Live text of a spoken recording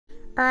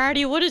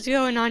Alrighty, what is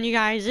going on, you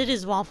guys? It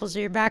is Waffles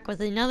here, back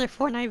with another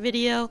Fortnite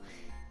video.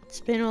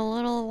 It's been a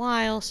little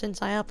while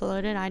since I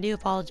uploaded. I do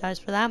apologize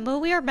for that, but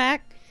we are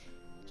back.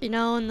 You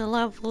know, in the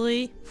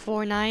lovely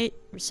Fortnite.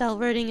 We're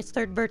celebrating its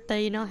 3rd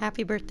birthday, you know,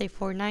 happy birthday,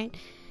 Fortnite.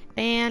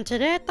 And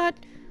today I thought,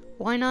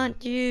 why not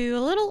do a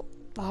little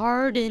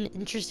hard and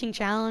interesting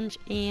challenge?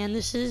 And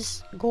this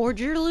is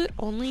Gorger loot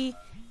only.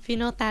 If you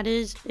know what that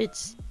is,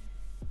 it's...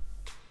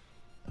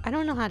 I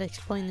don't know how to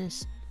explain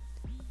this.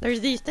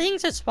 There's these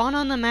things that spawn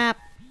on the map,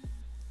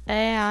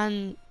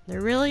 and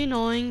they're really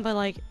annoying, but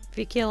like, if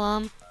you kill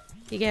them,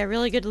 you get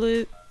really good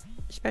loot,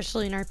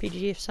 especially in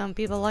RPG, if some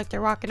people like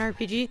their rockin'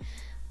 RPG.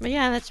 But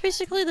yeah, that's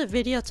basically the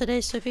video today,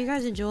 so if you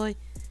guys enjoy,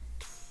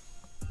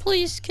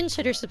 please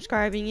consider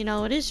subscribing. You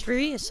know, it is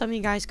free, as some of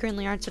you guys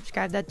currently aren't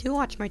subscribed that do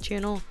watch my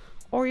channel,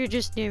 or you're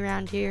just new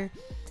around here.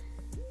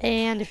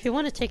 And if you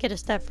want to take it a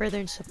step further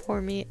and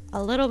support me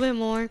a little bit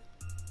more,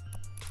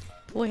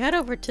 we'll head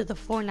over to the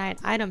Fortnite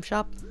item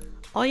shop.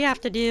 All you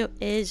have to do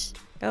is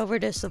go over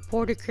to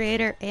support a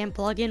creator and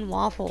plug in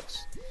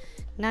Waffles.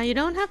 Now, you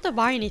don't have to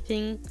buy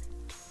anything,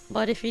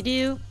 but if you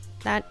do,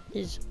 that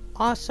is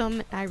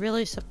awesome. I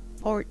really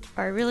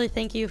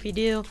thank you if you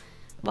do,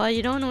 but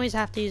you don't always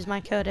have to use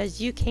my code,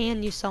 as you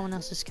can use someone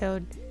else's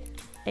code,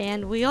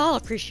 and we all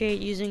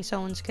appreciate using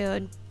someone's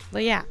code.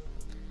 But yeah,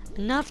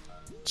 enough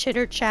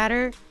chitter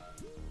chatter,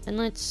 and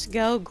let's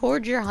go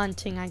Gorger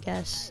hunting, I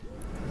guess.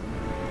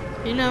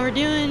 You know, we're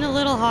doing a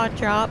little hot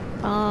drop,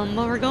 but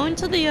we're going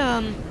to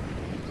the,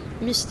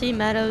 Misty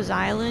Meadows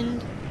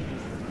Island.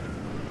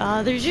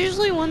 There's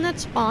usually one that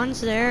spawns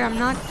there. I'm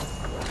not,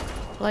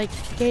 like,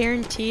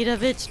 guaranteed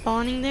of it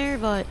spawning there,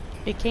 but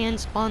it can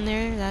spawn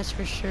there, that's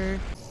for sure.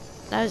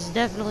 That is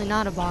definitely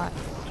not a bot.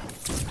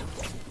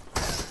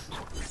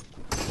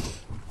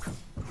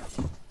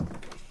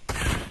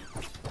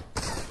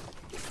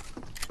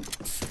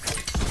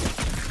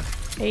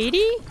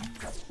 $80?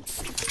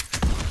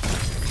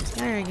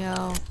 There we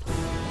go.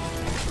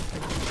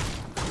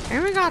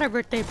 And we got a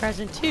birthday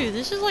present too.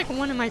 This is like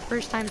one of my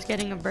first times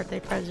getting a birthday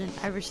present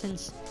ever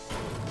since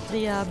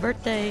the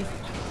birthday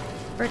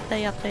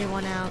update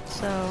went out.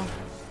 So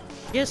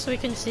I guess we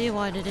can see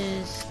what it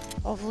is.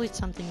 Hopefully it's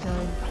something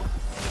good.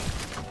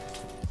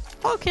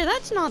 Okay,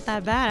 that's not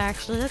that bad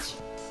actually.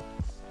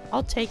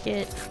 I'll take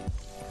it.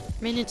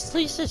 I mean, at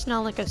least it's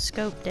not like a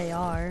scoped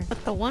AR.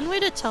 But the one way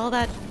to tell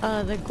that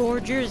the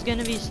Gorger is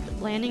gonna be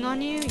landing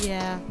on you,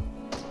 yeah.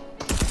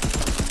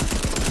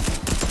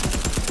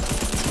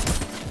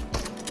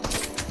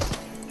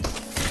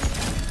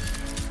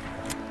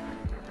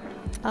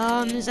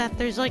 Is that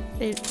there's like,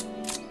 it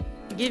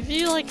gives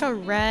you like a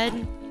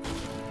red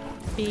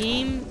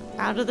beam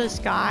out of the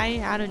sky,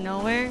 out of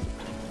nowhere.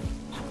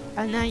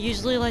 And that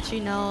usually lets you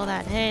know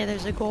that, hey,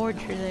 there's a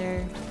Gorger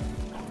there.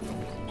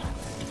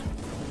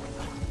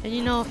 And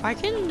you know, if I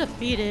can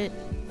defeat it,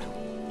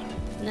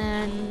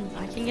 then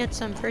I can get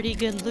some pretty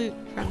good loot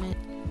from it.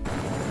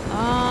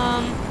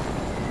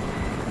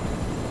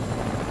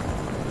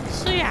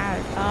 So yeah,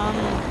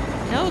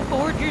 no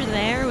Gorger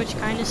there, which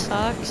kind of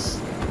sucks.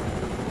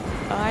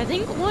 I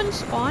think one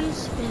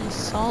spawns in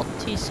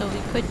Salty, so we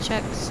could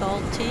check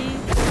Salty.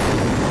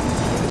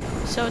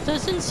 So it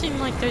doesn't seem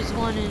like there's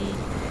one in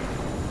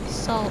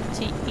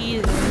Salty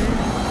either.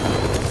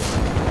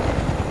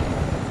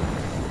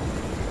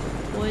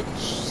 Which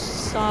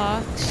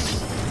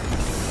sucks.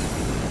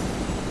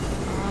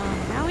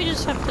 Now we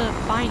just have to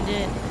find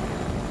it.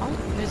 Oh,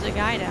 there's a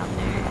guy down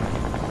there.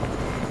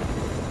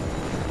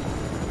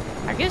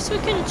 I guess we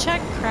can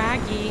check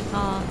Craggy.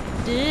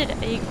 Did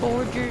a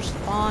Gorger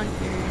spawn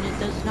here? And it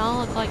does not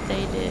look like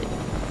they did.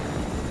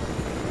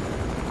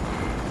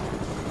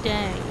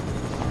 Dang.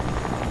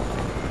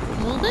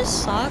 Well, this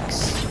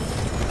sucks.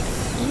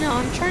 You know,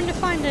 I'm trying to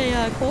find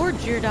a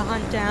Gorger to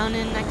hunt down,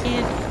 and I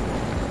can't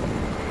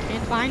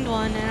find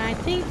one. And I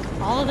think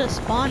all the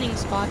spawning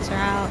spots are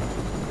out,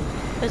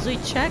 because we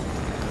checked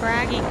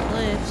Craggy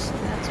Cliffs.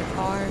 That's a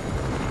car.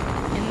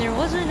 And there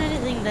wasn't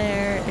anything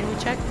there. And we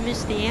checked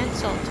Misty and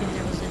Salty, and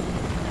there wasn't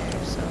anything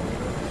there. So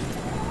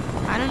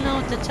I don't know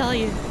what to tell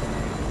you,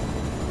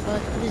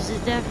 but this is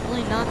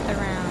definitely not the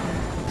round.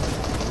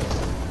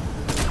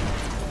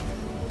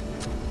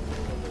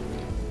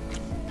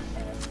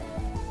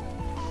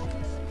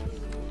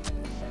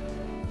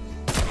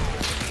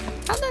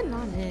 How'd that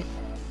not hit?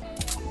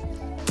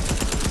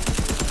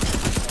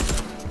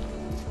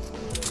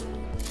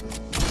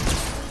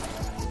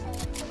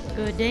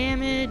 Good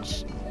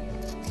damage.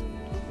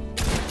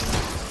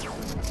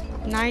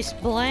 Nice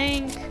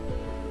blank.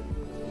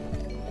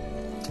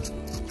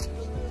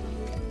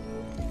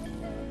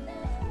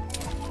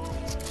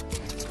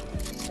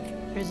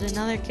 There's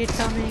another kid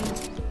coming.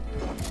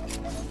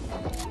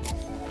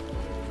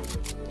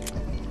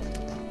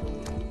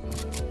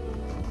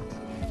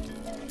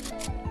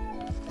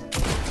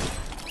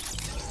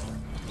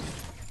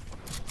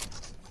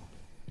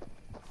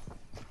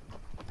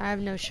 I have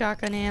no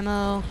shotgun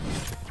ammo.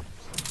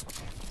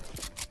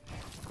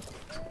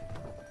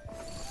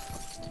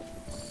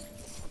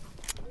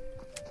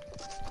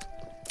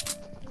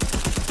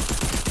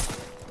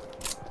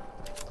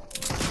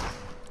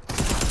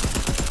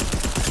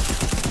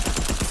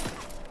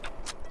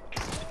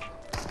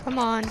 Come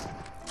on.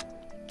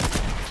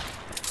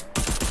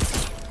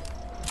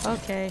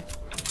 Okay.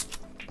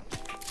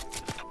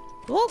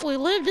 Well, we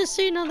live to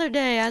see another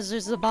day, as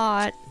there's the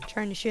bot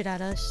trying to shoot at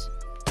us.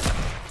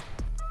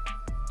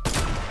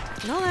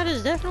 No, that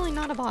is definitely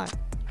not a bot.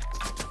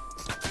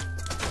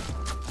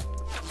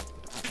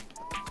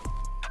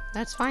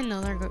 That's fine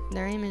though,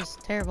 their aim is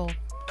terrible.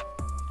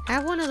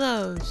 Have one of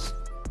those.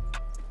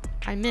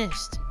 I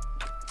missed.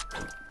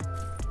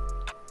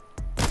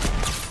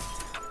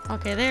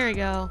 Okay, there we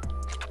go.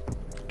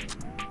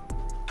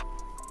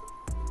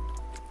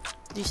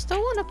 Do you still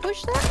want to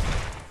push that?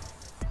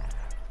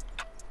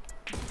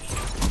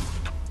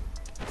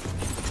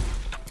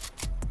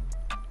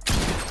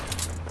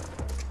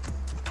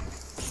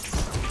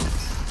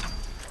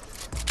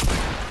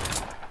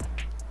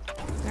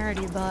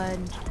 Alrighty, bud.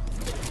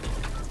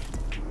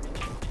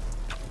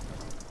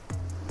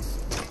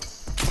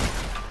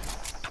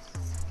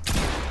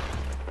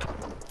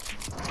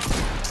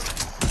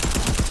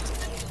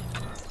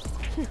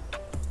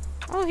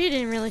 Oh, he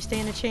didn't really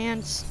stand a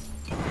chance.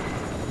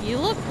 You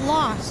look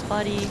lost,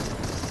 buddy.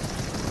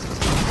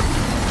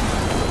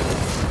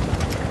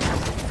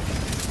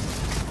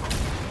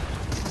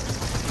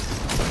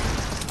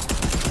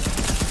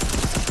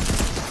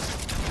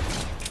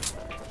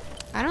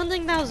 I don't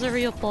think that was a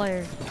real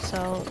player,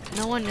 so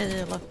no wonder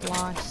they looked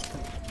lost.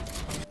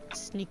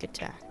 Sneak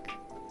attack.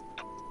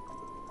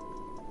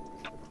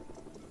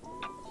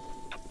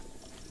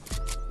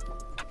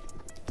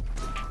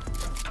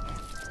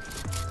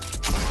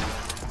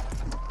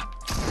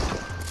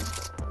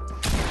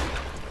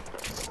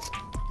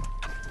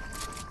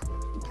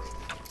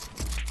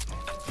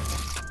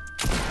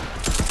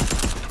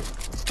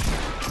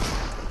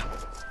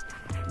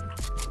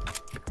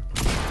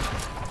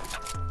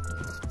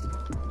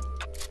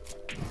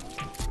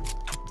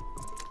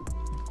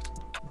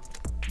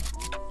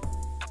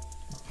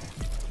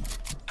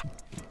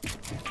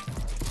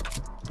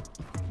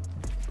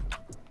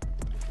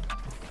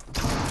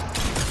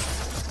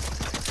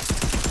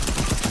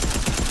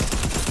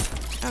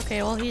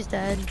 Okay, well, he's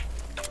dead.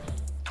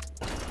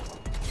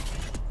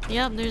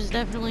 Yep, there's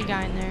definitely a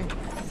guy in there.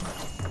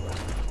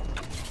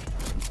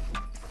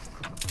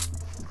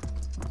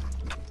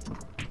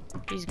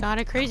 He's got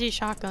a crazy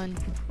shotgun.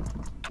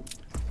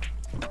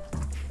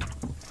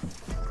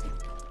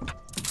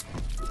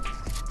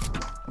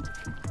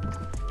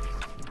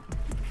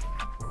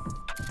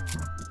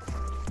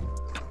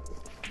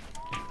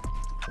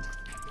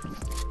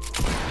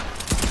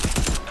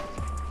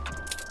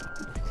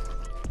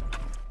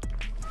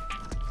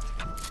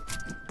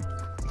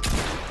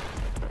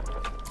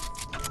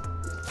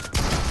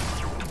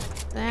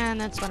 And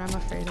that's what I'm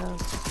afraid of.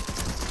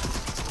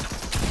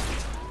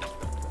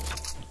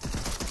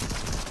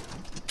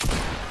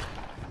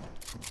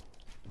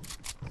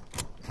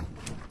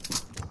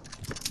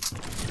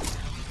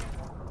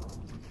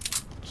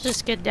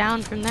 Just get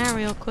down from there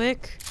real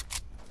quick.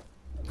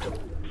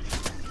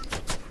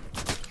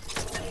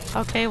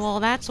 Okay,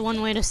 well, that's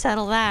one way to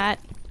settle that.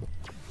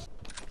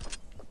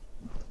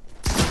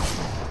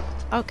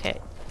 Okay,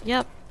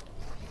 yep.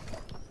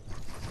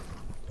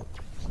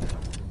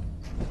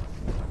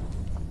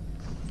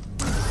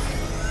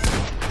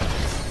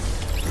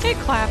 Get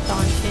clapped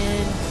on,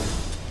 kid.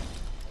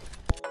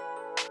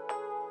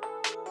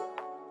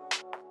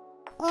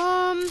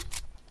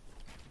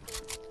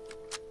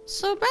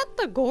 So about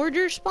the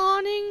Gorger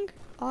spawning?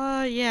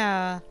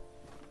 Yeah.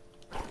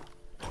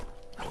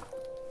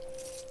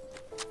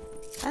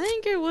 I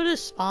think it would have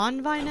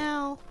spawned by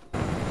now.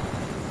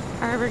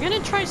 Alright, we're gonna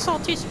try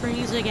Salty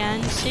Springs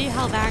again, see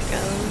how that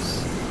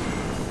goes.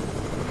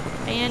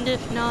 And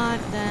if not,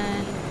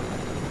 then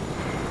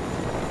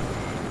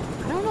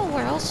I don't know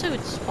where else it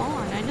would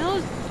spawn. I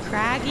know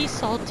Craggy,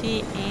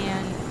 Salty,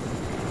 and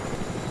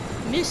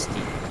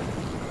Misty.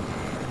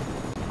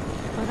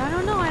 But I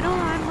don't know, I'm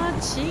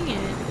not seeing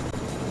it.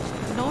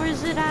 Nor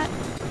is it at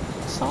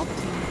Salty.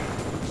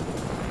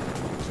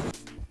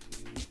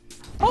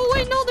 Oh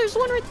wait, no, there's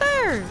one right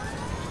there!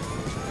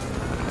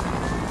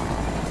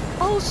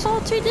 Oh,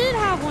 Salty did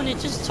have one, it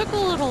just took a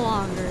little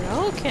longer.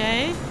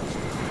 Okay.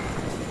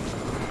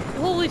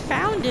 Well, we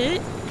found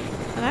it.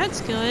 Well,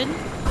 that's good.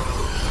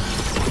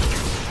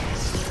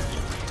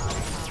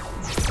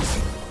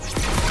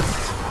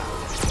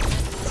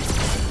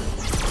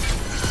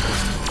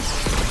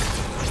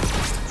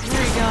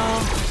 There we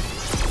go.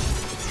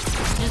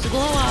 Just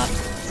blow up.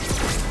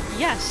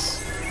 Yes.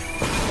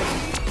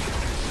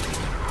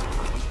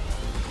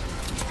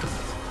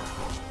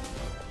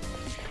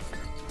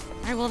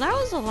 Alright, well that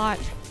was a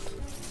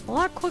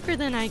lot quicker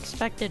than I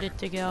expected it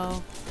to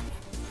go.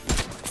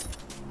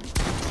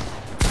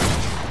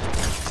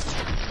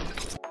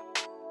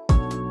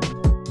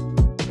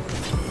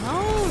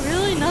 Oh,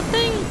 really?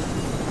 Nothing?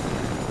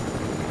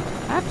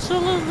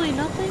 Absolutely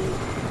nothing?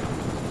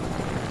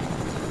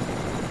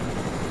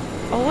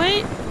 Oh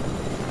wait.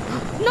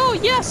 No,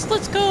 yes,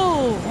 let's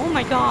go! Oh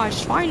my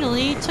gosh,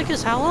 finally. It took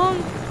us how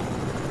long?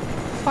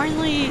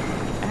 Finally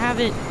have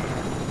it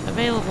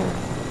available.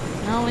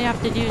 And all we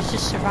have to do is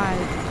just survive.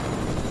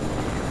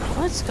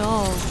 Let's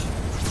go.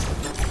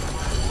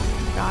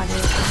 got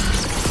it.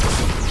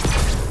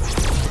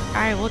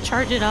 Alright, we'll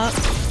charge it up.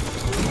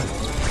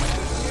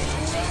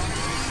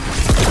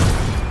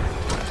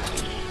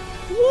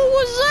 What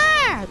was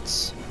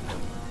that?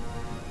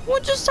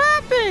 What just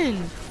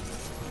happened?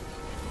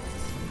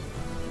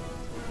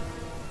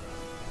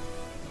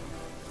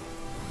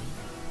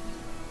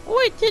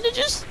 Wait, did it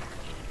just...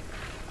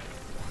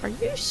 Are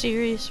you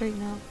serious right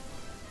now?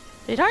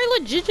 Did I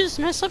legit just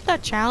mess up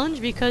that challenge?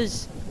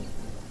 Because...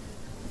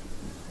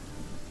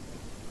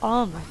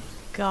 Oh my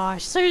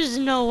gosh, there's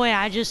no way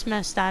I just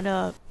messed that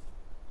up.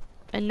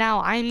 And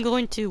now I'm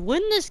going to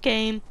win this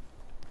game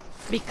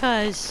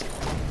because...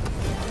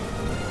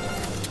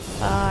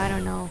 I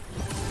don't know.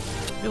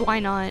 Why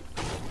not?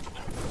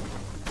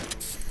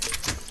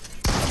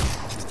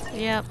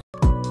 Yep.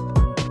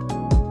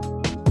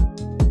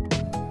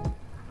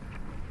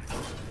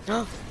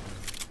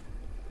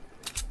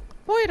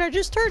 Wait, I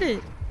just heard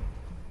it.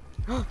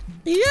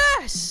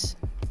 Yes!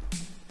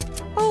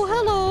 Oh,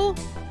 hello.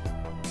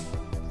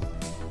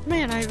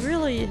 Man, I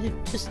really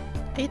just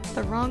ate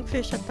the wrong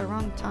fish at the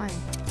wrong time.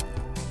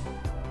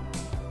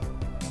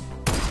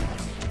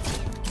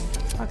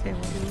 Okay,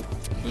 well,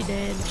 he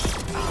did.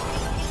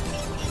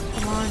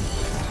 Come on.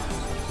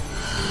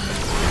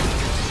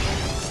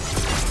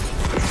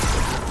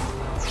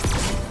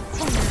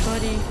 Come here,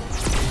 buddy.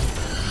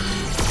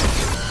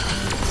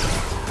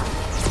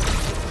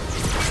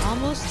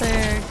 Almost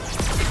there.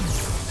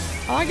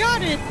 Oh, I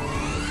got it!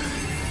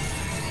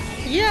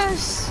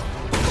 Yes!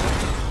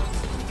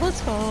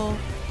 Let's go.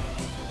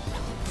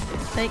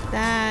 Take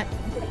that.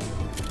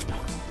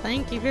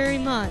 Thank you very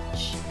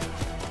much.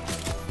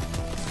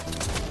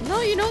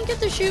 No, you don't get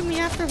to shoot me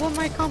after what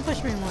my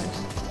accomplishment was.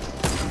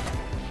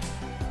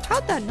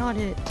 How'd that not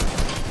hit?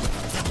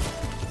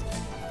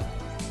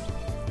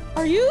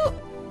 Are you...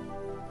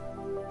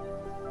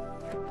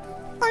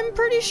 I'm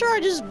pretty sure I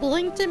just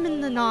blinked him in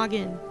the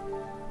noggin.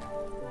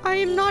 I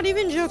am not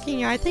even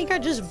joking. I think I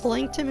just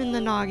blinked him in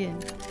the noggin.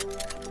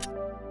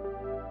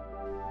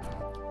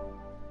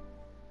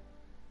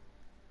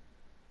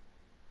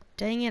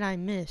 Dang it, I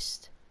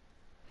missed.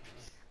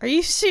 Are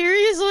you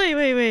serious?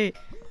 Wait.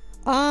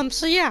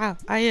 So yeah,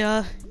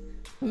 I,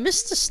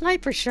 missed the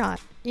sniper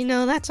shot. You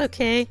know, that's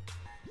okay.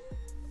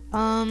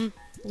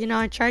 You know,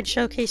 I tried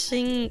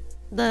showcasing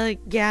the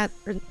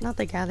not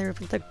the gather,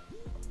 but the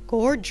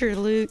Gorger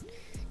loot.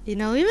 You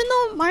know, even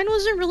though mine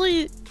wasn't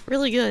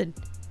really good.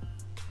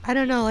 I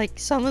don't know, like,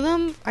 some of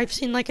them, I've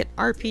seen, like, an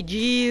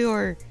RPG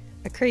or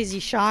a crazy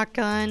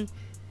shotgun.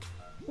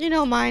 You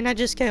know, mine, I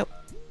just get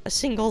a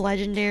single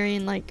legendary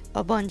and, like,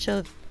 a bunch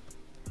of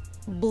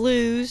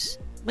blues.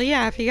 But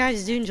yeah, if you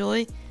guys do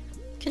enjoy,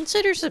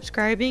 consider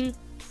subscribing.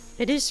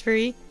 It is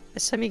free,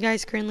 as some of you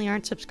guys currently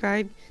aren't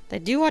subscribed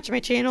that do watch my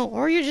channel,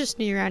 or you're just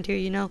new around here,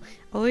 you know.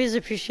 Always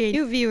appreciate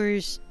new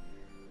viewers.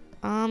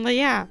 But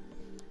yeah,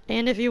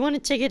 and if you want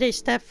to take it a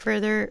step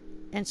further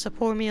and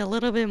support me a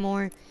little bit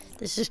more,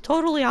 this is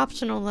totally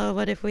optional though,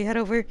 but if we head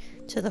over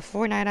to the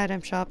Fortnite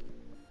item shop,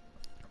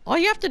 all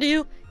you have to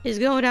do is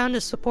go down to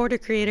support a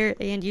creator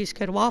and use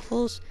code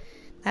Waffles.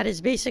 That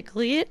is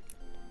basically it.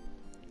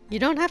 You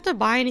don't have to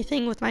buy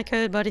anything with my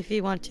code, but if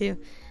you want to,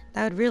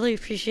 I really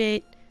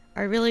appreciate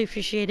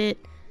it.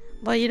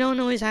 But you don't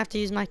always have to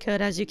use my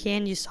code, as you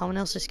can use someone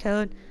else's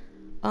code.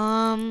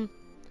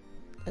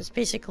 That's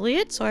basically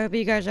it. So I hope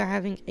you guys are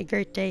having a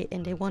great day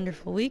and a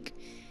wonderful week.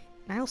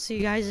 And I'll see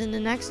you guys in the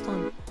next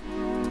one.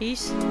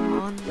 Peace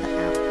on the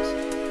out.